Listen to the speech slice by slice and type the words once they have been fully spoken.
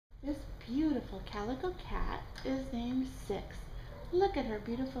beautiful calico cat is named Six. Look at her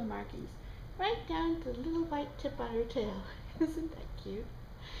beautiful markings, right down to the little white tip on her tail. Isn't that cute?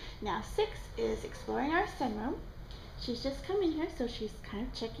 Now Six is exploring our sunroom. She's just come in here, so she's kind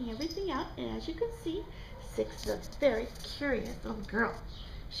of checking everything out. And as you can see, Six is a very curious little girl.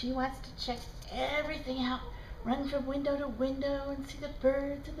 She wants to check everything out, run from window to window and see the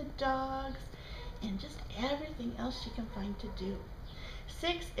birds and the dogs and just everything else she can find to do.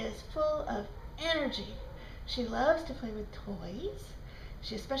 Six is full of energy. She loves to play with toys.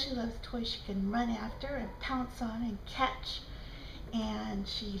 She especially loves toys she can run after and pounce on and catch. And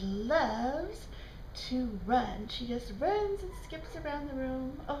she loves to run. She just runs and skips around the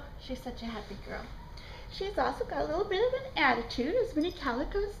room. Oh, she's such a happy girl. She's also got a little bit of an attitude, as many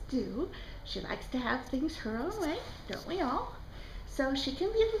calicos do. She likes to have things her own way, don't we all? So she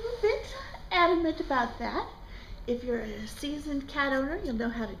can be a little bit adamant about that. If you're a seasoned cat owner, you'll know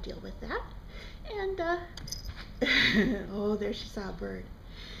how to deal with that. And, oh, there she saw a bird.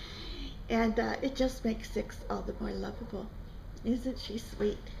 And it just makes Six all the more lovable. Isn't she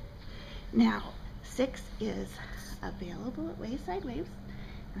sweet? Now, Six is available at Wayside Waves,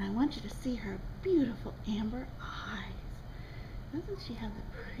 and I want you to see her beautiful amber eyes. Doesn't she have the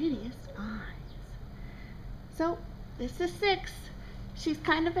prettiest eyes? So, this is Six. She's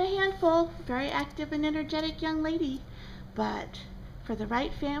kind of a handful, very active and energetic young lady, but for the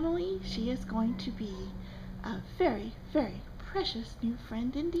right family, she is going to be a very, very precious new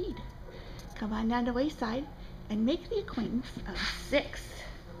friend indeed. Come on down to Wayside and make the acquaintance of Six.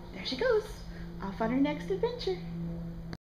 There she goes, off on her next adventure.